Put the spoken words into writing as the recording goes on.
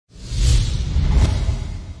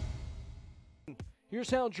Here's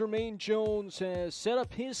how Jermaine Jones has set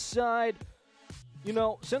up his side. You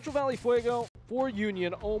know, Central Valley Fuego for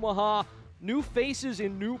Union Omaha. New faces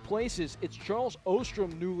in new places. It's Charles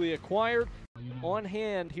Ostrom, newly acquired, on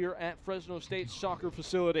hand here at Fresno State's soccer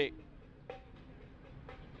facility.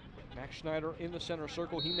 Max Schneider in the center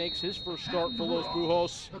circle. He makes his first start for Los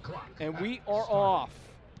Bujos. And we are off.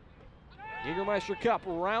 Jägermeister Cup,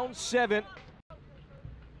 round 7.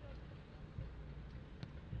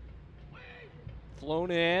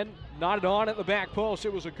 Flown in, knotted on at the back post.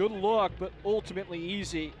 It was a good look, but ultimately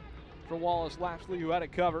easy for Wallace Lapsley, who had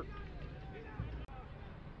it covered.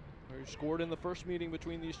 Who scored in the first meeting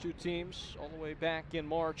between these two teams all the way back in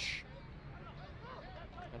March.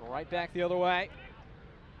 And right back the other way.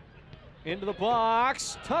 Into the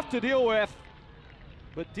box, tough to deal with,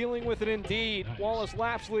 but dealing with it indeed. Nice. Wallace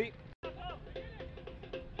Lapsley.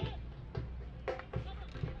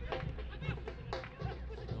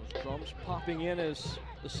 Those drums popping in as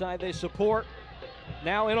the side they support.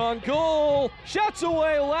 Now in on goal, shots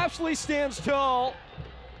away, Lapsley stands tall.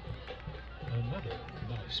 Another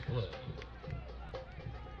nice play.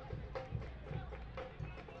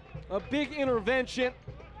 A big intervention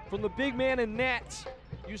from the big man in net,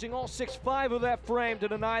 using all 6'5" of that frame to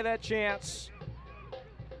deny that chance.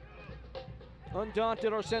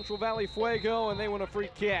 Undaunted our Central Valley Fuego, and they win a free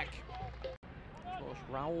kick. As well as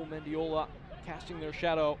Raul Mendiola casting their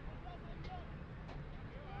shadow.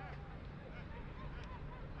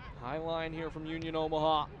 High line here from Union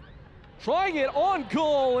Omaha. Trying it on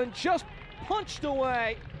goal and just punched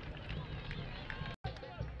away.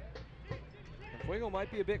 And Fuego might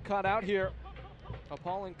be a bit caught out here.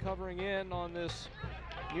 Appalling covering in on this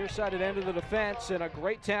near-sided end of the defense, and a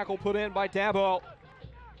great tackle put in by Dabo.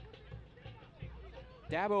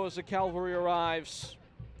 Dabo as the cavalry arrives.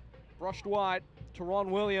 Brushed wide to Ron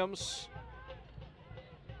Williams.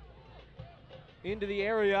 Into the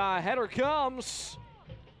area, header comes.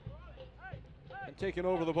 And taken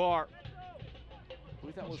over the bar. I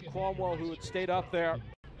believe that was Cromwell who had stayed up there.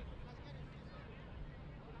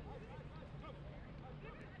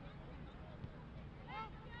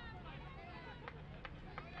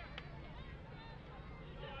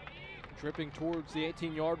 Dripping towards the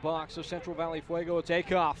 18-yard box of Central Valley Fuego, it's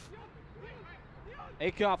Akoff.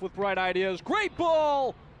 Akoff with bright ideas, great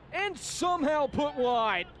ball, and somehow put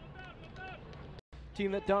wide.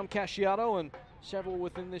 Team that Dom Casciato and several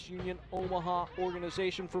within this Union Omaha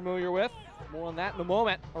organization familiar with. More on that in a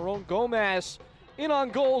moment. Aaron Gomez in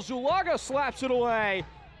on goal, Zulaga slaps it away.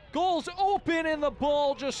 Goal's open and the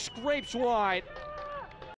ball just scrapes wide.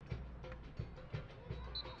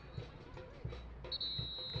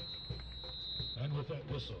 And with that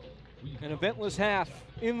whistle, an eventless half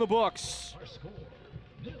in the books. Our score,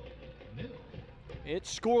 0-0.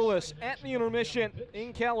 It's scoreless at the intermission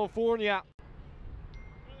in California.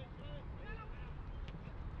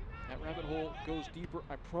 That rabbit hole goes deeper,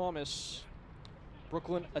 I promise.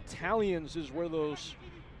 Brooklyn Italians is where those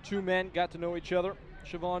two men got to know each other.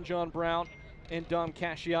 Siobhan John Brown and Dom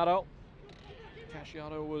Casciato.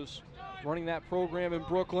 Casciato was running that program in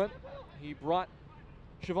Brooklyn. He brought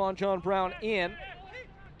Siobhan John Brown in,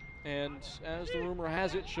 and as the rumor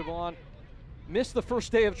has it, Siobhan missed the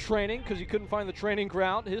first day of training because he couldn't find the training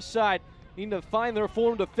ground. His side needed to find their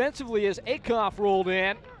form defensively as Akoff rolled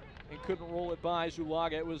in and couldn't roll it by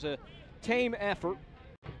Zulaga. It was a tame effort,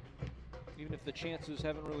 even if the chances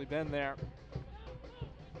haven't really been there.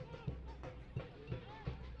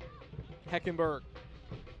 Heckenberg.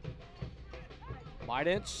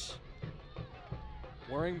 Meidens.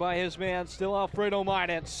 Worrying by his man, still Alfredo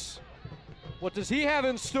Meidens. What does he have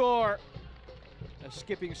in store? A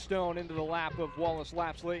skipping stone into the lap of Wallace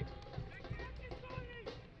Lapsley.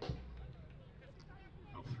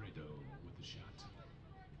 Alfredo with the shot.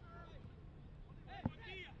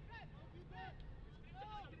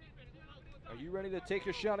 Are you ready to take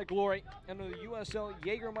a shot at glory? Enter the USL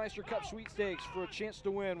Jägermeister Cup sweepstakes for a chance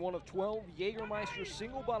to win one of 12 Jägermeister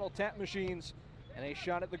single bottle tap machines and a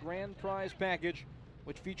shot at the grand prize package,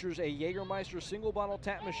 which features a Jägermeister single bottle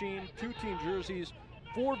tap machine, 2 team jerseys,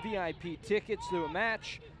 4 VIP tickets to a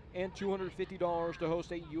match, and $250 to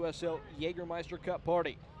host a USL Jägermeister Cup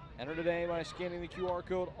party. Enter today by scanning the QR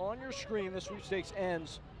code on your screen. The sweepstakes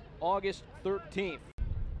ends August 13th.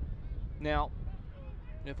 Now,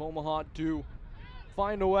 if Omaha do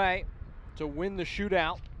find a way to win the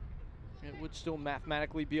shootout, it would still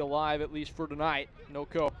mathematically be alive, at least for tonight.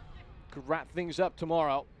 NOCO could wrap things up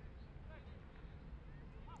tomorrow,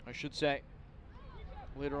 I should say,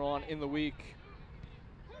 later on in the week.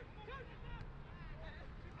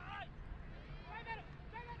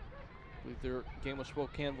 I believe their game with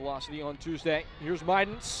Spokane Velocity on Tuesday. Here's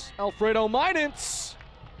Meidens, Alfredo Meidens.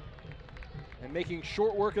 And making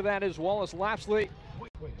short work of that is Wallace Lapsley.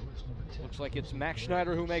 Looks like it's Max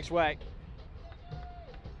Schneider who makes way.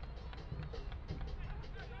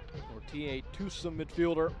 Ortiz, Tusa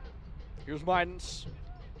midfielder. Here's Meidens.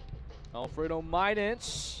 Alfredo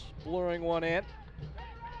Meidens blurring one in.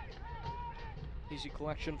 Easy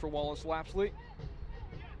collection for Wallace Lapsley.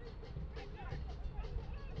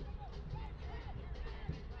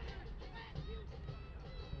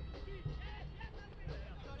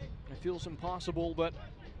 It feels impossible, but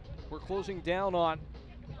we're closing down on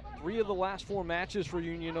 3 of the last 4 matches for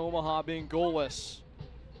Union Omaha being goalless.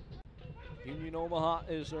 Union Omaha,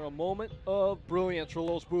 is there a moment of brilliance for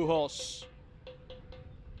Los Bujos?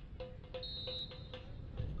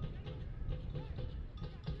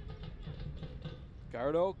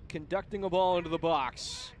 Gardo conducting a ball into the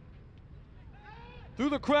box. Through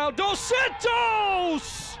the crowd, Dos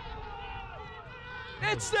Santos!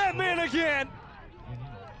 It's that man again!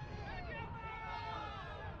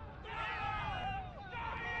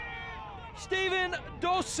 Steevan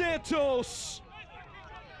Dos Santos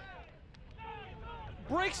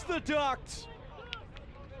breaks the duct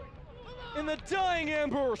in the dying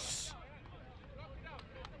embers.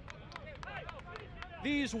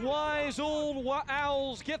 These wise old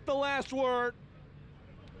owls get the last word.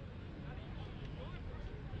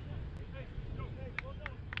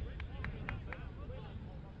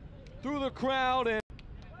 Through the crowd and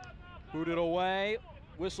booted away,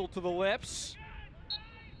 whistle to the lips.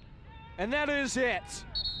 And that is it.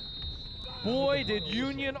 Boy, did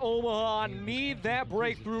Union Omaha need that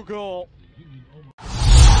breakthrough goal.